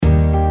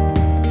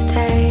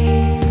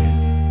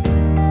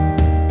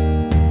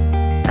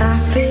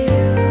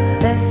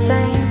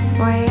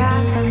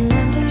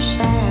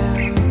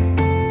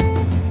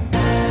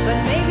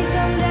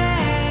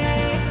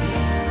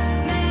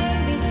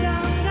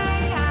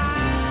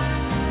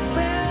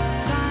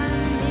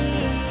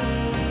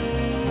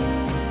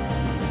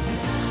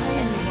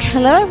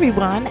Hello,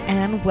 everyone,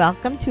 and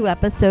welcome to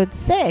episode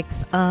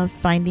 6 of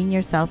Finding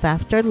Yourself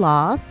After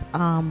Loss.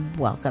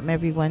 Welcome,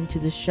 everyone, to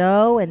the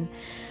show, and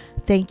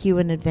thank you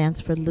in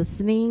advance for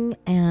listening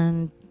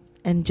and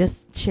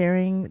just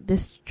sharing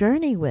this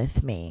journey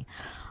with me.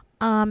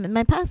 In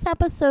my past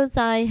episodes,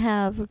 I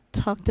have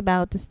talked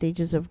about the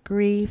stages of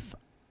grief,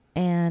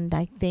 and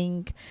I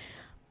think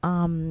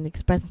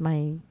expressed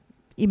my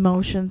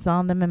emotions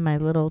on them and my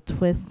little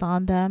twist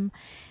on them.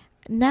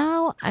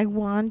 Now I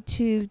want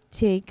to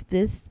take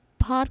this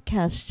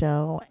podcast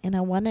show and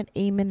I want to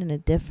aim it in a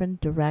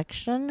different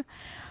direction.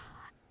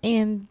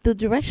 And the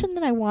direction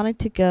that I wanted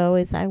to go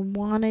is I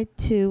wanted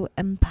to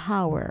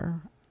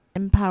empower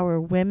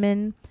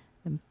women,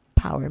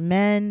 empower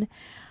men.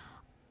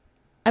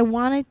 I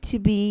wanted to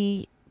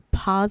be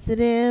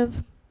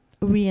positive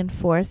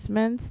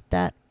reinforcements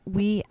that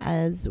we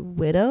as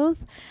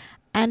widows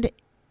and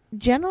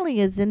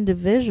generally as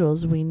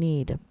individuals we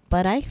need.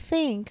 But I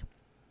think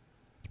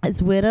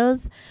as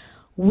widows,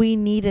 we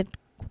need it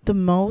the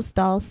most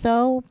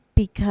also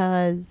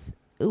because,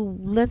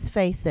 let's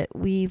face it,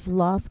 we've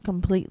lost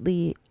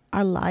completely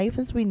our life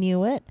as we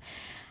knew it,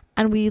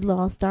 and we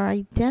lost our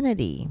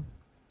identity.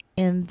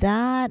 And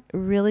that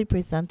really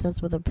presents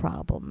us with a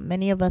problem.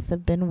 Many of us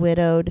have been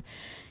widowed,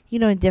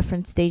 in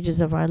different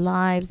stages of our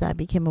lives. I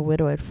became a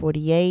widow at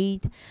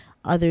 48.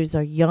 Others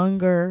are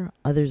younger.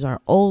 Others are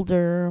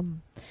older.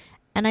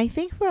 And I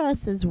think for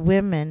us as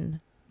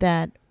women,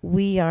 that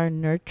we are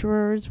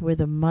nurturers, we're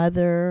the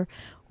mother,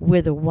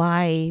 we're the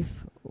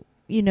wife.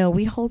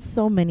 We hold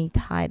so many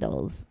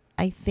titles.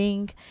 I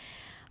think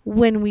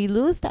when we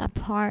lose that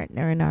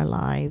partner in our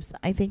lives,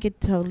 I think it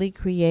totally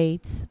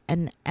creates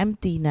an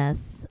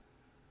emptiness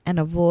and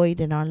a void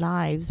in our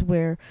lives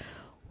where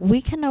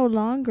we can no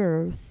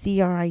longer see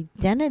our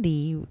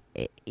identity,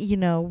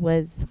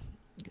 was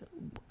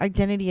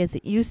identity as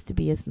it used to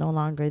be is no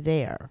longer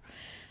there.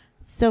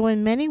 So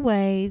in many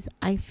ways,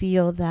 I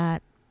feel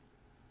that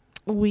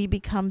we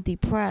become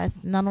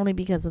depressed, not only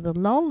because of the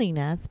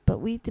loneliness, but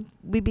we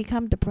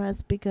become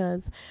depressed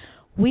because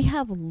we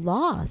have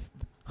lost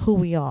who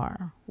we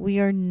are. We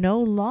are no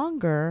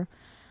longer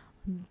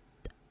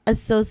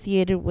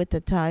associated with the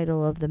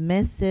title of the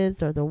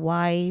Mrs. or the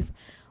wife.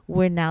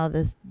 We're now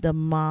the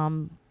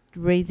mom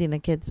raising the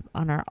kids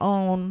on our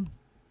own.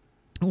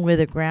 We're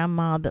the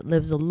grandma that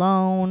lives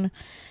alone.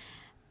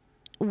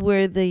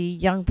 We're the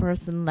young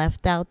person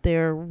left out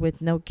there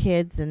with no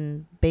kids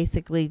and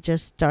basically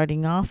just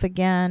starting off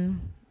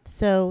again.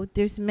 So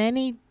there's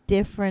many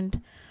different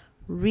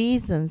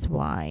reasons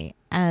why,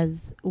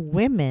 as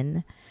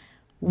women,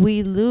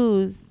 we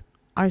lose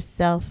our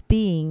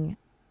self-being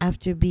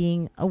after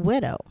being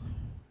widowed.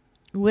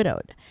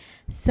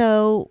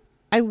 So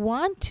I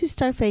want to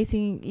start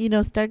facing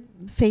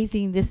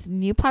this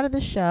new part of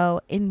the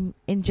show in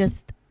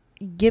just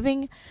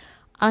giving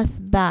us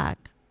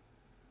back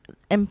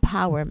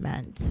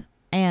empowerment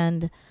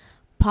and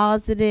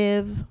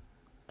positive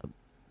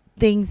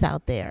things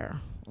out there,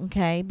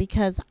 okay?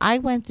 Because I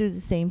went through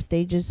the same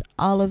stages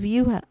all of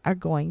you are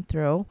going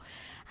through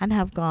and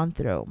have gone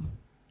through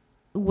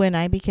when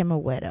I became a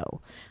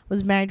widow.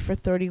 Was married for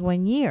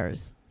 31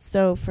 years.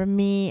 So for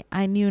me,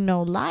 I knew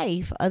no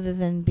life other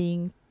than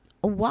being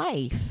a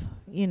wife,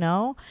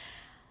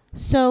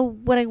 So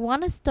what I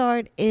want to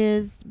start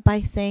is by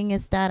saying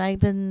is that I've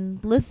been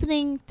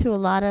listening to a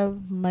lot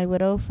of my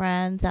widow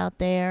friends out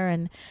there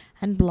and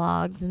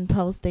blogs and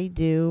posts they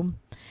do.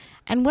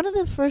 And one of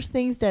the first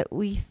things that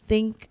we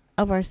think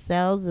of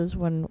ourselves is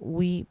when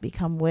we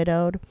become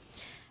widowed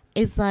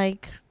is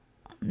like,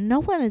 no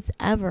one is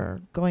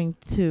ever going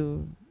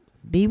to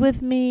be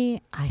with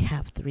me. I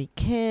have 3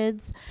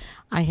 kids.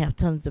 I have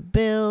tons of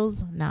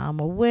bills. Now I'm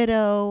a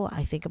widow.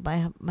 I think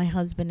about my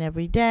husband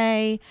every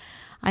day.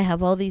 I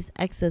have all these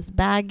excess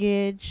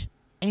baggage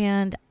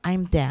and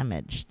I'm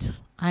damaged.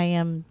 I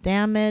am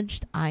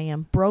damaged. I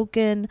am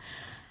broken.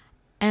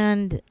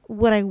 And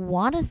what I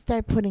want to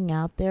start putting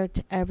out there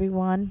to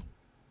everyone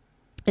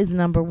is,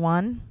 number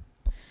 1,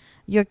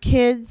 your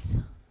kids,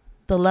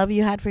 the love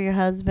you had for your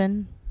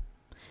husband,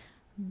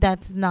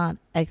 that's not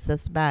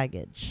excess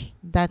baggage.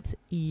 That's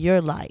your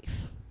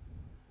life.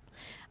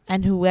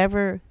 And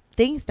whoever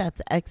thinks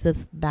that's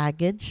excess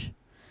baggage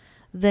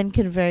then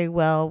can very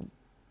well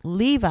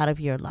leave out of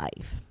your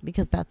life,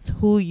 because that's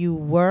who you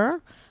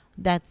were,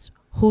 that's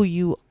who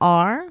you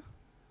are,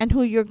 and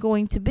who you're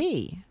going to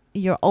be.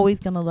 You're always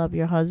going to love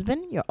your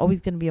husband. You're always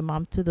going to be a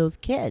mom to those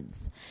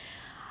kids.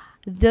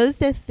 Those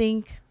that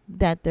think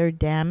that they're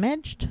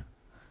damaged,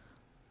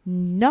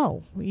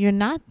 no, you're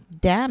not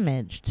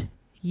damaged.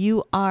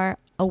 You are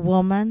a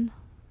woman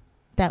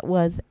that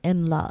was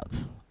in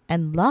love,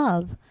 and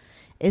love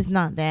is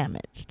not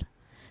damaged.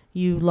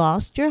 You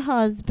lost your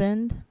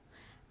husband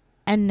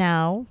and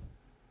now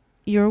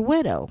you're a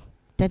widow.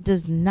 That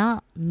does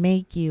not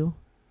make you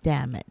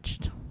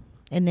damaged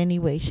in any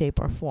way, shape,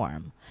 or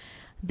form.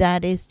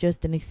 That is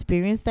just an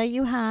experience that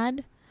you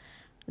had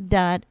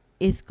that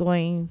is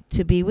going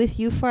to be with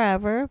you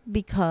forever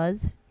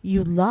because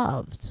you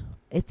loved.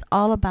 It's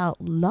all about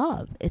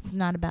love. It's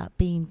not about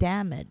being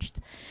damaged.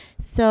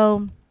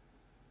 So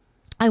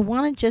I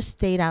want to just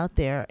state out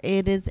there,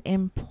 it is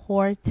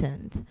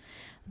important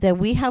that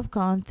we have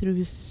gone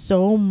through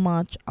so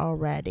much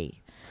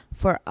already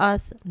for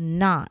us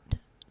not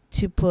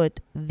to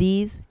put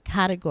these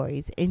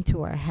categories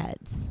into our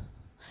heads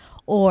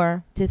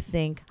or to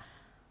think,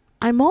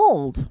 I'm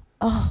old.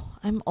 Oh,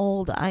 I'm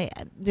old.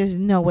 There's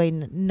no way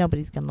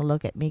nobody's going to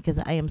look at me because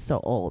I am so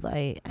old.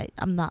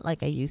 I'm not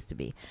like I used to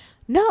be.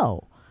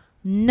 No,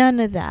 none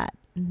of that.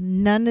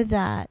 None of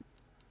that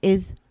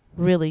is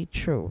really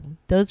true.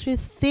 Those are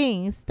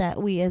things that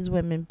we as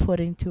women put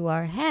into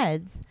our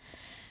heads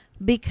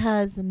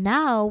because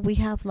now we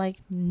have like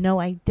no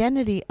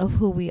identity of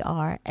who we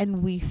are,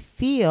 and we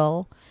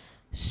feel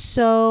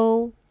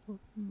so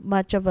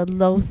much of a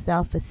low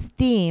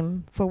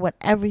self-esteem for what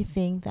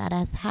everything that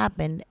has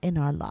happened in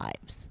our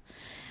lives.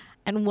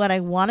 And what I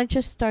want to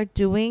just start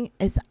doing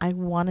is I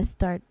want to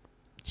start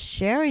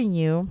sharing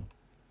you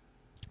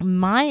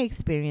my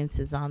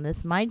experiences on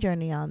this, my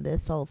journey on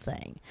this whole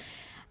thing,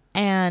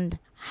 and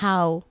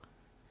how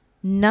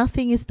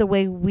nothing is the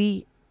way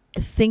we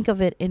think of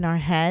it in our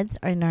heads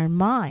or in our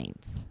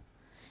minds.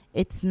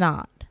 It's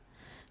not.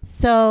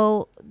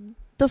 So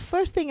the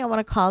first thing I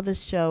want to call this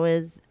show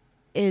is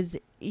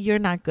you're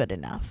not good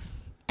enough.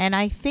 And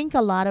I think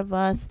a lot of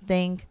us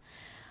think,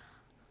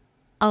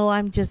 oh,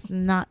 I'm just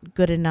not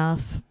good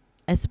enough.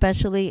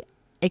 Especially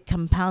it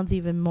compounds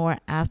even more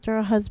after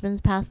our husband's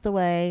passed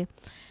away.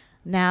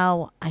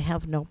 Now I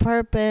have no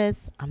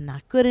purpose. I'm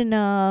not good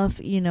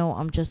enough.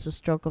 I'm just a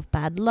stroke of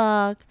bad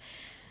luck,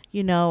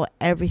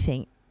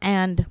 everything.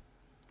 And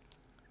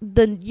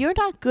the you're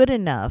not good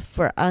enough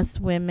for us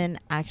women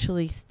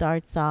actually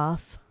starts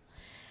off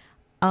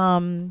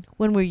when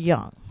we're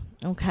young.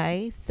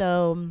 Okay,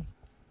 so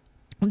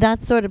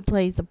that sort of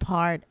plays a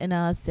part in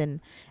us and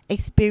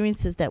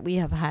experiences that we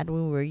have had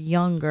when we were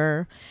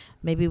younger.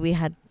 Maybe we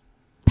had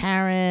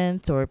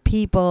parents or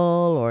people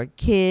or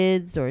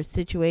kids or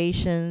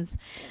situations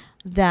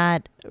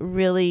that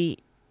really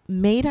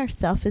made our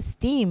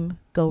self-esteem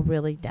go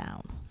really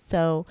down.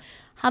 So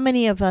how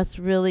many of us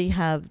really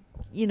have,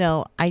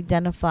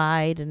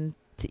 identified and,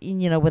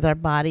 with our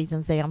bodies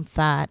and say, I'm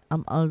fat,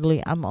 I'm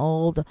ugly, I'm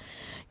old,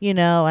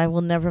 I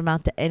will never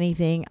amount to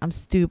anything, I'm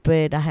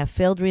stupid, I have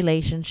failed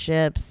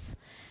relationships,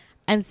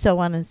 and so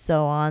on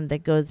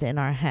that goes in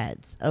our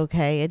heads.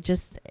 Okay,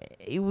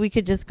 we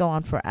could just go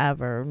on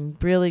forever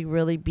and really,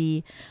 really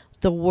be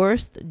the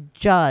worst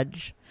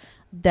judge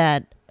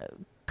that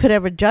could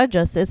ever judge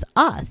us is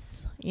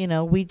us.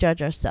 We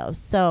judge ourselves.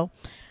 So,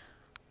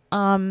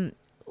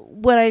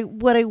 what I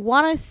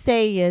want to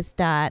say is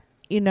that,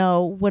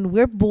 when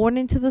we're born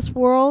into this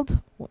world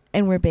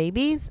and we're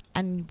babies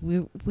and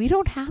we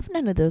don't have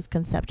none of those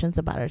conceptions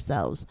about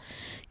ourselves.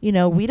 We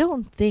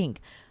don't think,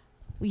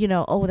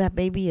 oh, that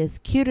baby is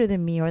cuter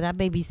than me or that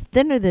baby's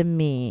thinner than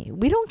me.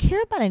 We don't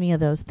care about any of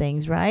those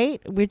things, right?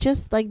 We're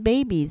just like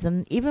babies.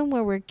 And even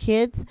when we're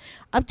kids,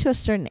 up to a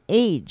certain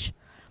age,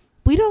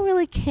 we don't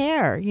really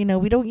care.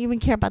 We don't even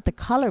care about the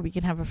color. We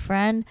can have a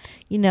friend,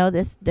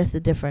 that's a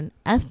different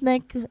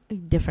ethnic,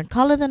 different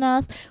color than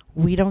us.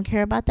 We don't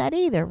care about that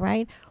either,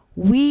 right?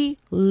 We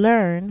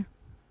learn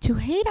to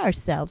hate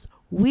ourselves.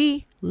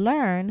 We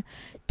learn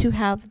to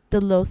have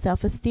the low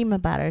self-esteem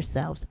about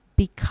ourselves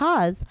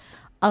because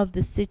of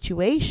the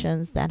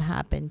situations that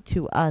happen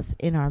to us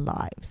in our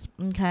lives.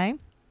 Okay?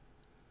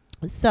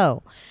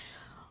 So,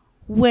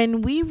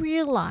 when we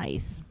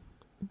realize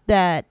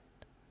that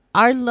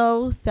our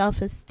low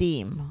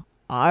self-esteem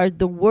are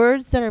the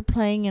words that are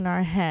playing in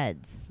our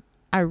heads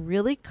are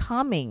really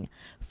coming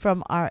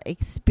from our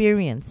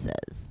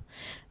experiences.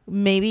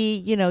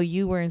 Maybe,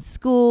 you were in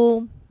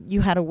school,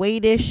 you had a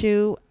weight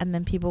issue, and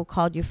then people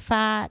called you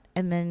fat.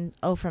 And then,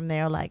 from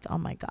there, like, oh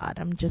my God,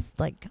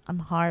 I'm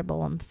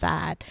horrible, I'm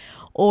fat.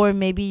 Or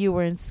maybe you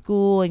were in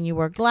school and you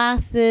wore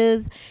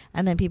glasses,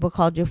 and then people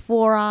called you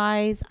four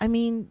eyes. I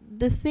mean,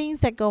 the things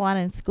that go on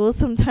in school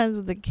sometimes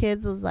with the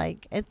kids is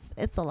like,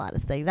 it's a lot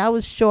of things. I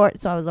was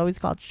short, so I was always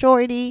called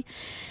shorty.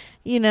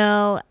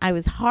 I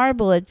was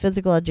horrible at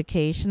physical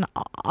education,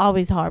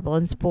 always horrible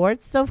in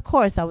sports. So, of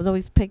course, I was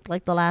always picked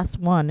like the last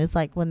one. It's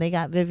like when they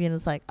got Vivian,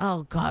 it's like,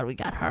 oh, God, we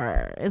got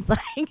her. It's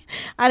like,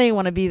 I didn't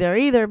want to be there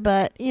either.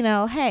 But,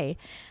 hey,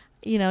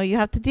 you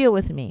have to deal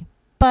with me.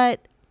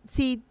 But,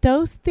 see,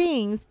 those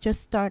things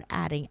just start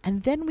adding.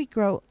 And then we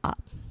grow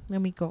up.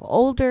 Then we grow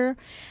older.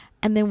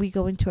 And then we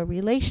go into a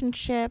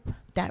relationship.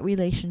 That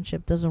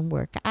relationship doesn't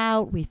work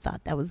out. We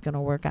thought that was going to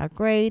work out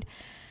great.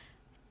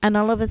 And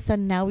all of a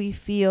sudden now we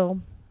feel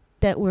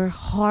that we're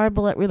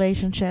horrible at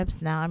relationships.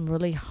 Now I'm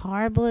really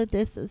horrible at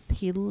this.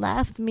 He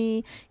left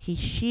me. He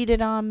cheated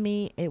on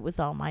me. It was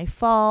all my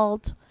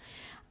fault.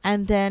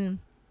 And then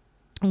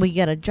we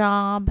get a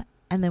job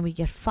and then we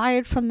get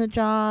fired from the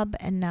job.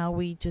 And now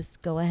we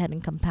just go ahead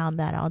and compound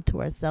that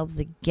onto ourselves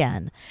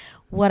again.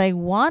 What I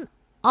want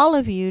all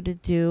of you to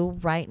do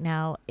right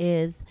now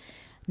is,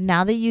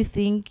 now that you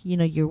think,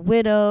 you're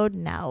widowed,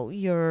 now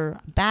you're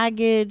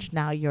baggage,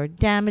 now you're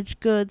damaged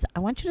goods, I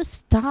want you to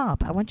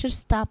stop. I want you to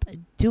stop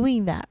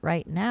doing that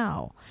right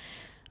now.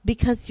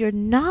 because you're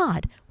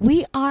not.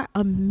 We are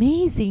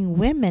amazing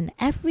women.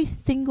 Every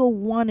single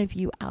one of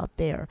you out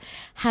there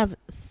have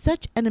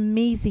such an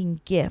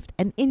amazing gift,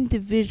 an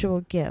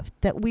individual gift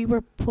that we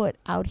were put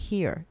out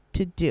here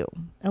to do.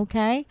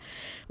 Okay?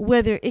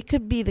 Whether it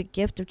could be the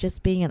gift of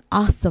just being an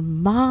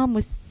awesome mom,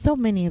 which so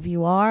many of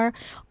you are,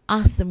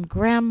 awesome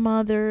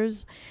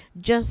grandmothers,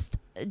 just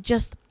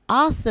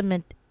awesome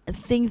at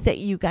things that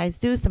you guys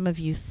do. Some of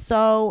you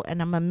sew,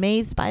 and I'm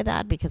amazed by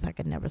that because I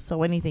could never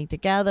sew anything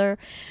together.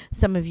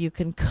 Some of you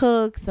can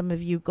cook. Some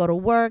of you go to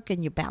work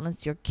and you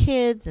balance your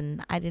kids,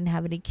 and I didn't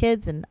have any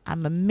kids, and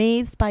I'm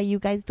amazed by you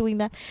guys doing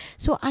that.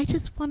 So I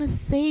just want to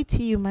say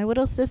to you, my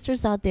widow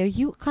sisters out there,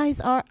 you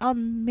guys are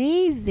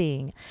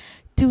amazing.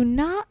 Do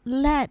not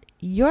let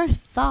your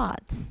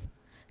thoughts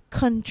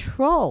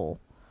control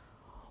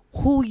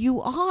who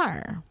you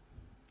are.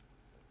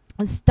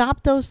 And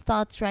stop those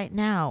thoughts right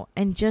now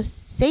and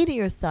just say to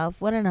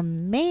yourself, what an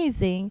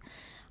amazing,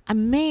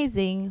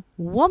 amazing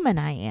woman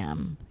I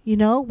am. You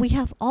know, we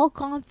have all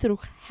gone through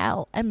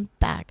hell and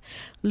back,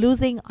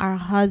 losing our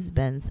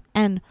husbands.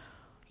 And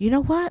you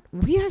know what?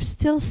 We are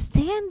still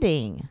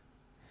standing.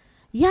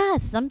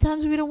 Yes,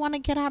 sometimes we don't want to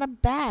get out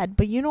of bed,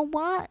 but you know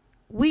what?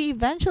 We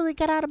eventually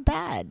get out of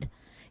bed.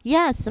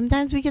 Yes,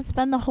 sometimes we can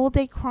spend the whole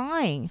day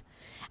crying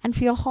and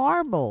feel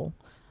horrible.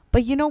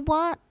 But you know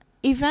what?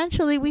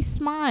 Eventually we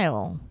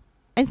smile.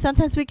 And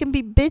sometimes we can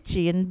be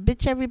bitchy and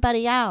bitch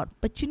everybody out.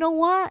 But you know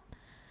what?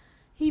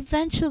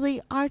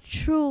 Eventually our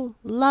true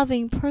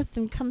loving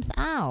person comes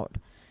out.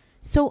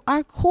 So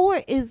our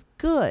core is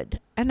good.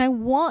 And I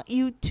want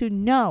you to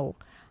know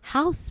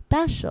how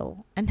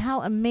special and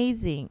how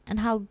amazing and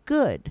how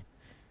good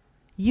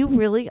you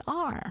really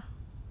are.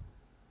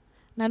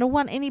 And I don't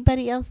want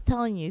anybody else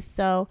telling you.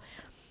 So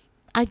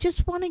I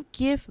just want to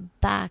give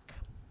back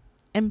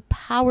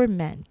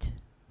empowerment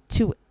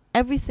to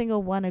every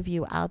single one of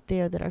you out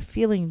there that are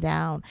feeling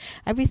down.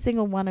 Every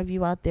single one of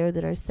you out there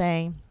that are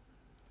saying,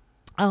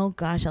 oh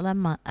gosh, I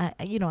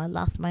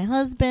lost my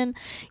husband.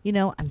 You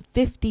know, I'm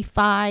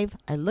 55.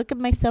 I look at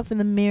myself in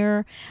the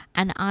mirror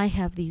and I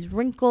have these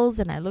wrinkles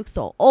and I look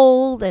so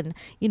old and,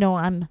 you know,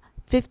 I'm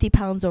 50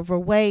 pounds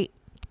overweight.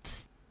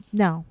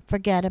 No,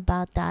 forget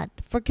about that.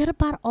 Forget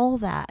about all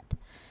that.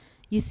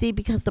 You see,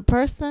 because the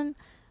person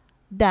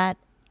that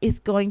is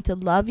going to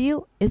love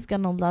you, is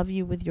going to love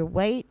you with your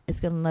weight, is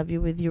going to love you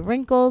with your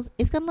wrinkles,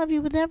 is going to love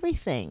you with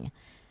everything.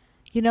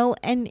 You know,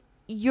 and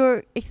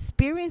your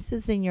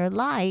experiences in your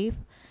life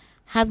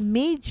have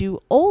made you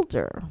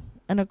older.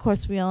 And of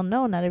course, we all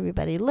know not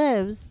everybody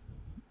lives,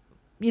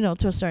 you know,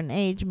 to a certain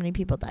age. Many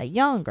people die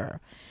younger.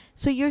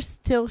 So you're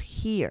still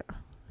here.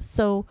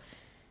 So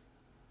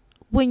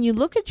when you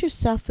look at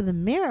yourself in the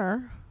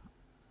mirror,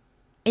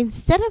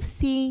 instead of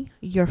seeing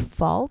your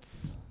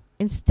faults,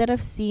 instead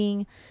of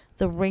seeing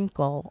the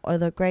wrinkle or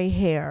the gray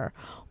hair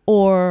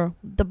or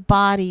the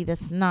body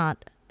that's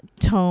not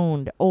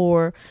toned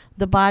or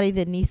the body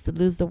that needs to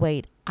lose the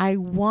weight, I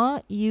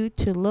want you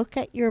to look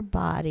at your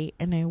body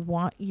and I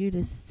want you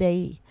to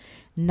say,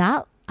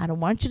 I don't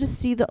want you to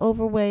see the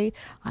overweight.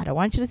 I don't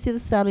want you to see the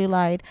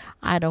cellulite.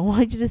 I don't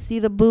want you to see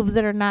the boobs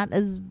that are not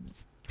as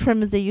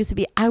trim as they used to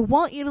be. I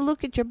want you to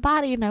look at your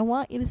body and I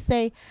want you to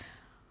say,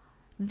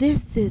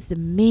 this is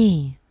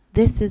me.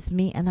 This is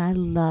me and I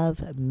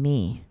love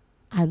me.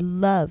 I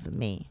love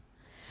me.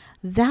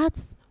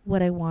 That's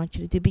what I want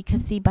you to do.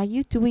 Because see, by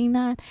you doing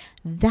that,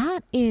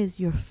 that is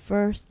your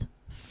first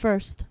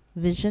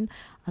vision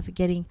of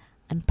getting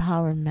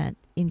empowerment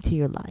into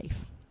your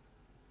life.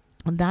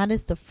 And that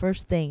is the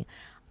first thing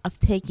of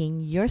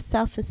taking your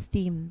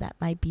self-esteem that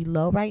might be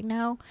low right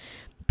now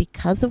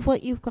because of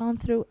what you've gone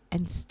through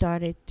and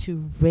started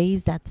to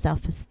raise that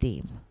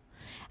self-esteem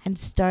and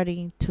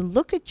starting to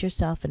look at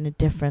yourself in a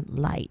different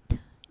light,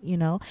 you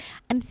know.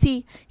 And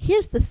see,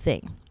 here's the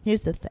thing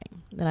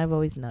that I've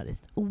always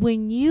noticed.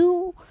 When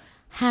you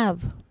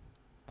have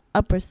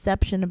a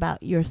perception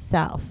about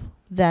yourself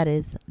that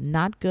is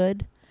not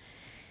good,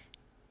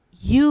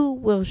 you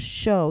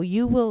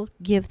will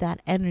give that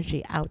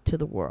energy out to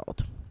the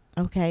world.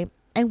 Okay?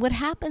 And what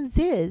happens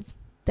is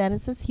that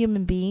as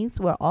human beings,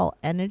 we're all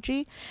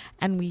energy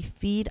and we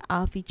feed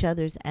off each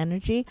other's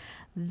energy.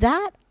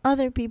 That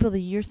other people that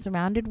you're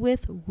surrounded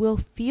with will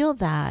feel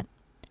that,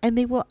 and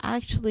they will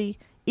actually,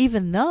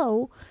 even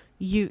though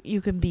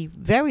you can be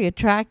very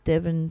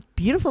attractive and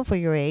beautiful for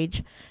your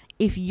age,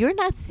 if you're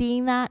not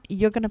seeing that,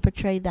 you're going to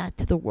portray that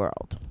to the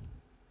world.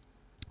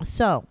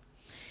 So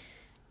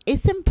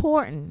it's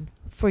important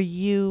for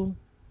you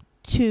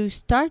to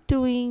start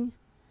doing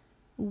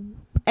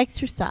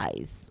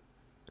exercise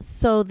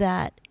so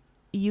that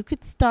you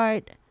could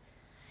start,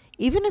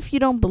 even if you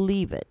don't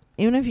believe it,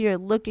 even if you're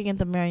looking at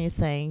the mirror and you're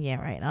saying,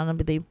 yeah, right, I don't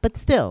believe, but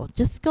still,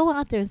 just go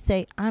out there and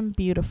say, I'm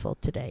beautiful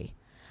today.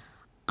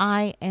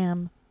 I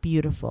am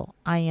beautiful.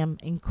 I am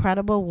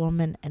incredible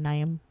woman and I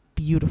am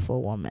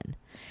beautiful woman.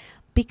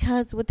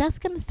 Because what that's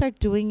going to start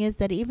doing is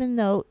that even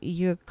though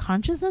your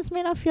consciousness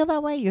may not feel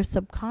that way, your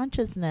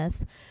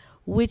subconsciousness,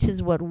 which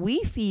is what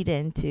we feed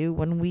into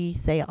when we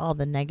say all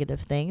the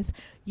negative things,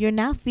 you're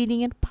now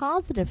feeding it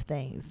positive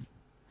things.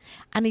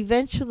 And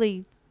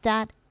eventually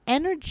that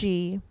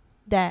energy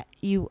that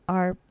you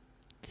are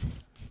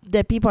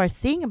that people are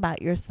seeing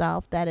about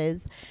yourself, that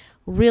is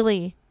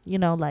really,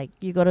 like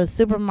you go to a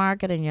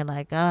supermarket and you're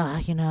like,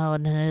 I'm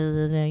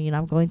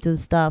going through the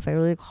stuff, I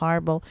really look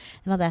horrible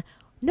and all that.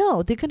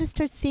 No, they're going to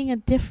start seeing a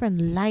different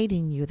light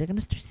in you. They're going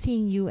to start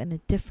seeing you in a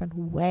different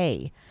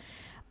way,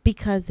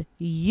 because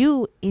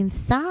you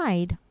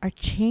inside are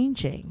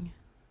changing.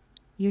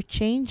 You're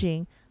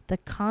changing the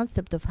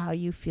concept of how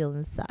you feel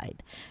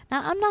inside.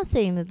 Now, I'm not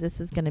saying that this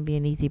is going to be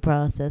an easy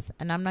process,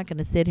 and I'm not going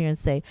to sit here and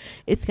say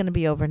it's going to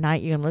be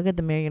overnight. You're going to look at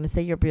the mirror, you're going to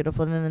say you're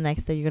beautiful, and then the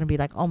next day you're going to be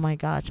like, oh my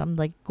gosh, I'm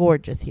like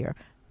gorgeous here.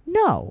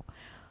 No,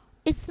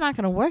 it's not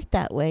going to work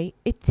that way.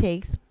 It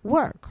takes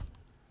work.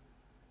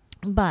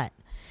 But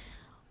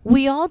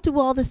we all do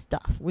all the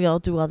stuff. We all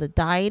do all the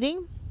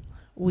dieting.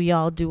 We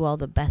all do all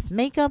the best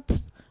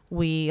makeups.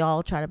 We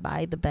all try to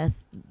buy the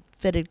best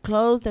fitted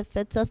clothes that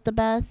fits us the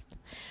best.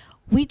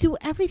 We do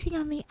everything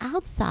on the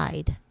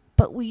outside,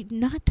 but we're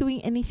not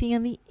doing anything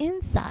on the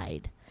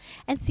inside.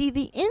 And see,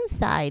 the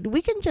inside,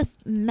 we can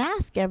just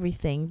mask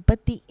everything,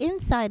 but the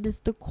inside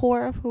is the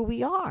core of who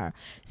we are.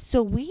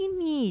 So we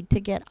need to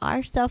get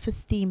our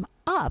self-esteem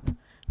up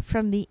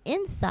from the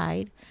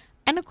inside.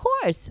 And of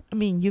course,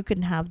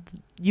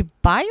 you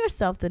buy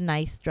yourself the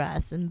nice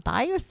dress and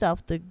buy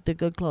yourself the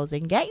good clothes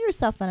and get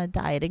yourself on a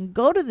diet and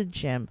go to the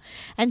gym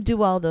and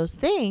do all those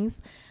things,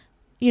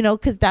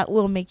 because that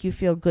will make you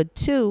feel good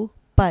too.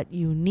 But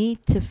you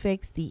need to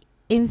fix the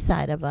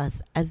inside of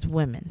us as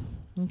women.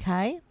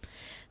 Okay.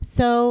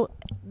 So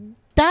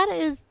that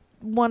is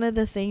one of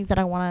the things that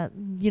I want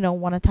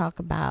to talk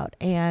about.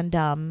 And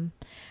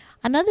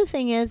another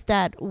thing is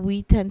that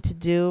we tend to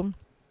do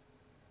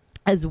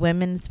as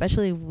women,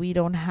 especially if we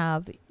don't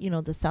have,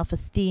 the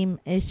self-esteem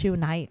issue.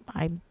 And I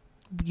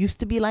used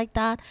to be like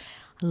that,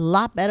 a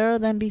lot better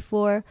than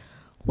before.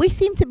 We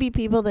seem to be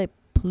people that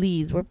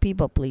please. We're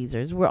people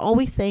pleasers. We're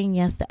always saying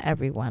yes to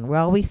everyone. We're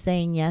always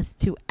saying yes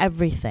to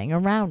everything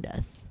around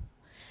us.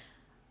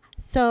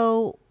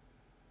 So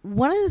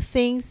one of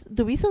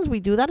the reasons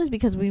we do that is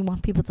because we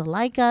want people to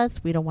like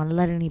us. We don't want to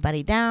let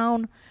anybody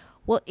down.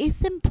 Well,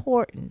 it's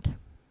important.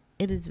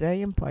 It is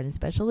very important,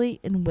 especially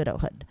in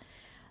widowhood,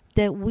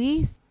 that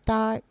we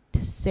start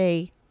to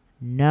say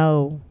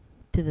no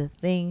to the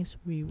things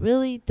we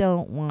really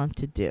don't want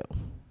to do.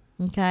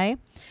 Okay?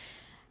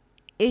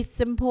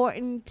 It's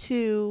important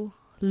to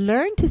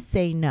learn to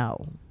say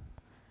no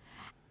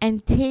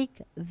and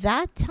take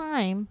that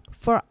time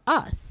for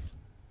us.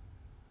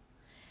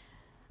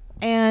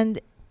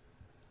 And,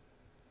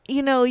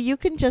 you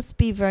can just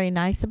be very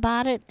nice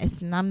about it.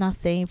 I'm not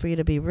saying for you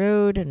to be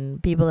rude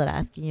and people that are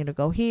asking you to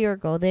go here,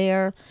 go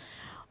there.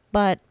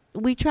 But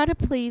we try to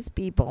please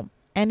people.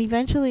 And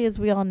eventually, as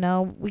we all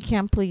know, we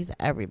can't please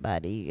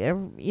everybody,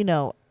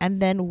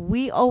 and then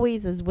we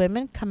always, as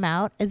women, come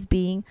out as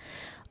being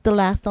the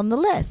last on the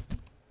list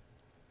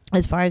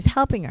as far as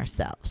helping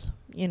ourselves,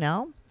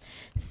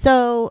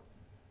 So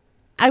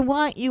I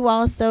want you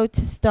also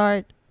to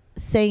start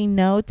saying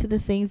no to the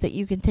things that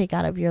you can take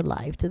out of your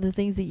life, to the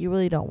things that you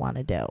really don't want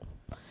to do.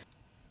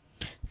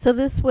 So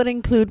this would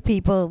include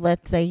people,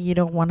 let's say you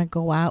don't want to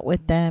go out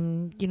with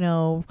them,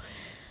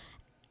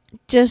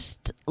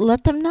 just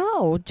let them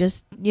know.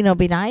 Just,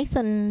 be nice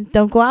and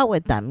don't go out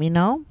with them,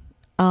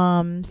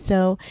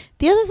 So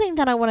the other thing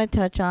that I want to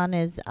touch on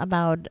is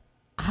about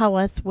how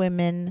us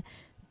women,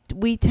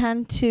 we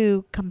tend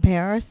to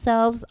compare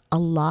ourselves a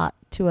lot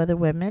to other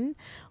women.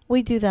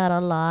 We do that a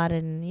lot.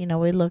 And,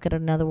 we look at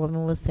another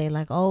woman, we'll say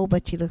like, oh,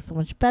 but she looks so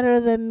much better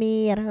than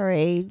me at her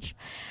age.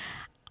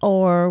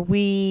 Or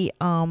we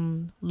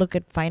look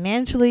at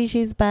financially,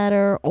 she's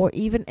better. Or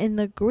even in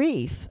the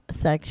grief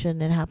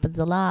section, it happens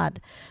a lot.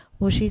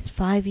 Well, she's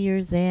 5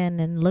 years in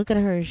and look at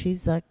her.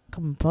 She's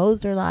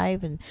composed her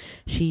life and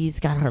she's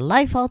got her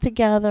life all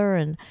together.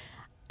 And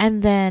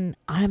then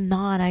I'm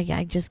not.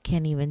 I just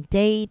can't even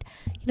date.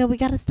 We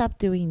got to stop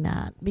doing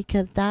that,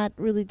 because that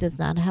really does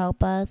not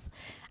help us.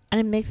 And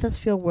it makes us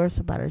feel worse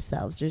about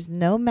ourselves. There's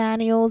no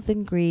manuals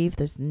in grief.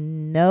 There's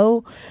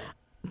no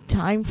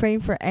time frame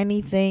for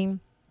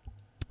anything.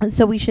 And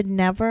so we should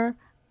never,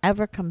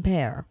 ever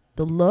compare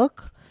the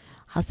look,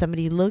 how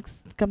somebody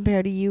looks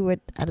compared to you at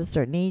a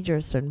certain age or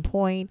a certain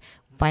point,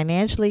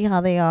 financially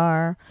how they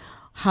are,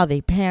 how they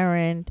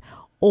parent,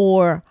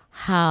 or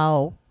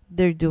how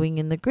they're doing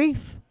in the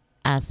grief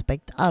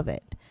aspect of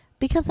it.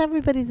 Because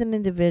everybody's an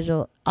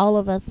individual. All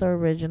of us are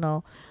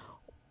original.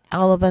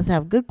 All of us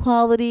have good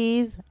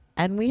qualities,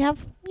 and we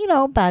have,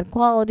 bad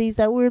qualities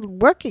that we're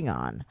working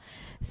on.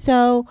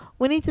 So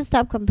we need to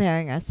stop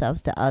comparing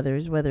ourselves to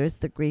others, whether it's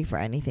the grief or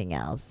anything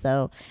else.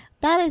 So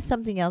that is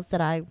something else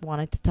that I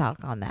wanted to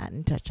talk on that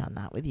and touch on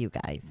that with you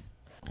guys.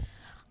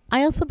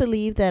 I also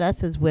believe that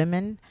us as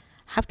women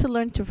have to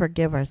learn to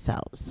forgive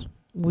ourselves.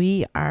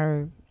 We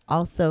are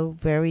also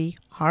very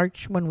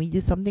harsh when we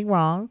do something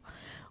wrong,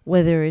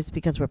 whether it's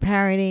because we're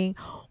parenting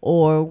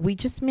or we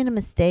just made a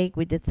mistake,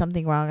 we did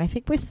something wrong. I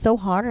think we're so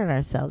hard on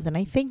ourselves. And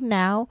I think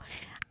now,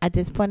 at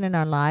this point in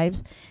our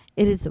lives,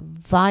 it is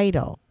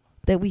vital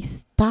that we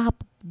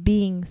stop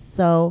being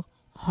so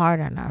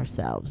hard on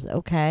ourselves,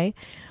 okay?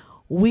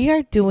 We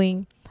are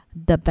doing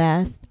the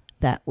best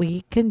that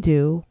we can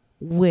do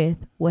with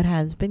what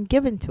has been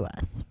given to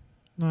us,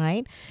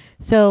 right?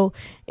 So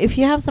if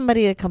you have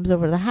somebody that comes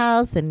over to the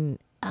house, and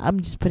I'm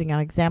just putting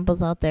out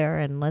examples out there,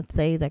 and let's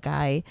say the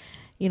guy,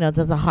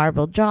 does a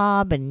horrible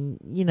job, and,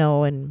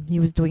 and he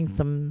was doing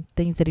some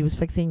things that he was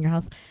fixing in your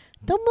house,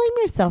 don't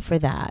blame yourself for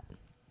that.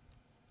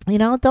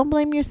 Don't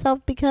blame yourself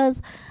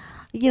because,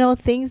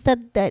 things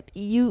that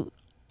you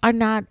are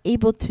not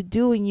able to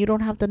do and you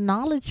don't have the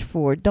knowledge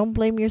for. Don't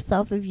blame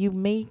yourself if you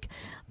make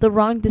the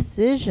wrong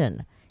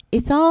decision.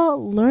 It's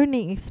all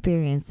learning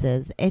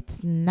experiences.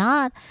 It's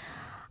not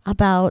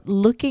about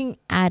looking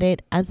at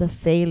it as a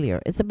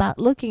failure. It's about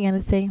looking at it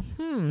and saying,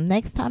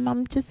 next time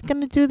I'm just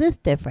going to do this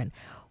different.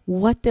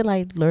 What did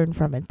I learn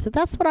from it? So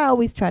that's what I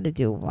always try to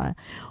do.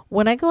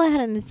 When I go ahead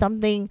and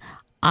something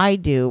I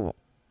do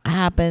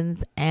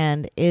happens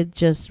and it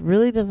just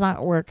really does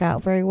not work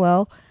out very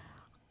well,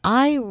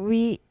 I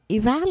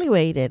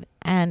reevaluate it.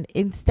 And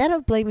instead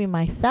of blaming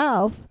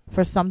myself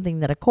for something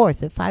that, of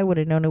course, if I would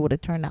have known it would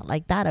have turned out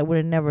like that, I would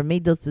have never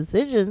made those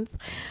decisions.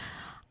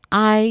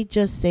 I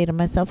just say to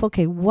myself,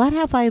 okay, what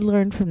have I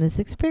learned from this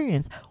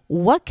experience?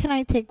 What can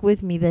I take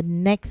with me the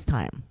next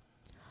time?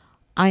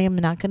 I am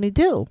not going to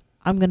do.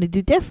 I'm going to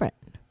do different.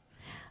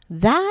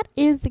 That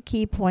is the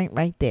key point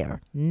right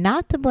there.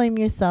 Not to blame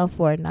yourself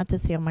for it. Not to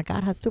say, oh my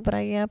God, how stupid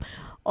I am.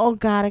 Oh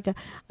God,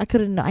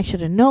 I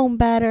should have known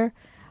better.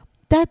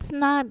 That's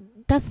not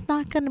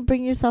going to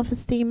bring your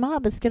self-esteem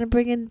up. It's going to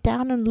bring it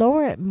down and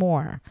lower it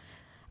more.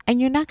 And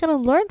you're not going to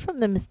learn from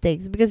the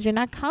mistakes because you're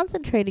not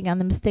concentrating on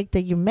the mistake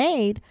that you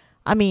made.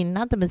 I mean,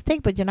 not the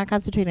mistake, but you're not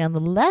concentrating on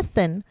the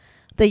lesson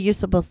that you're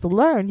supposed to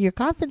learn. You're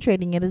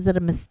concentrating it as a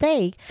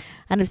mistake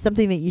and it's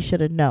something that you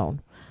should have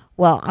known.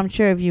 Well, I'm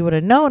sure if you would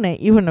have known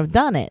it, you wouldn't have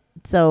done it.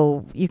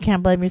 So you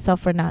can't blame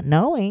yourself for not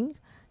knowing,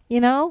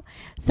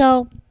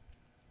 So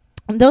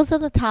those are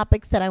the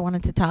topics that I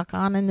wanted to talk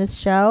on in this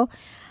show.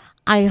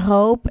 I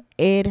hope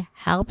it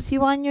helps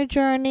you on your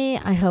journey.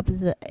 I hope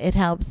it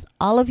helps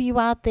all of you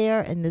out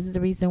there. And this is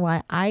the reason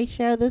why I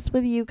share this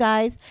with you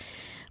guys,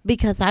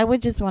 because I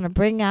would just want to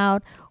bring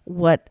out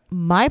what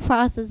my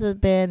process has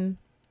been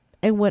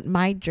and what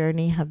my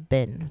journey have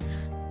been.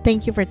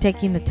 Thank you for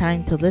taking the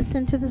time to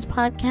listen to this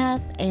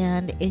podcast.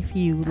 And if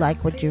you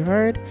like what you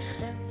heard,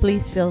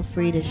 please feel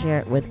free to share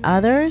it with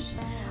others.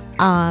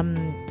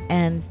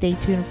 And stay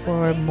tuned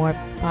for more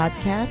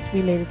podcasts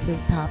related to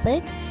this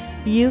topic.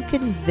 You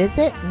can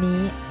visit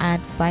me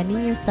at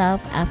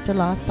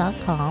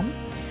findingyourselfafterloss.com.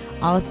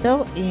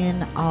 Also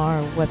in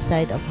our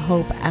website of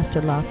Hope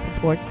After Loss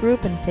Support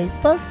Group and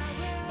Facebook,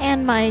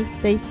 and my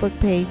Facebook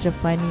page of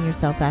Finding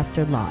Yourself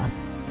After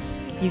Loss.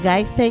 You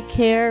guys take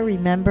care.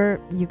 Remember,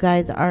 you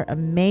guys are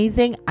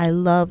amazing. I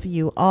love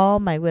you all,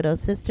 my widow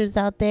sisters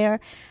out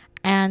there.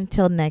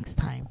 Until next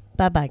time.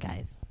 Bye-bye,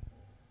 guys.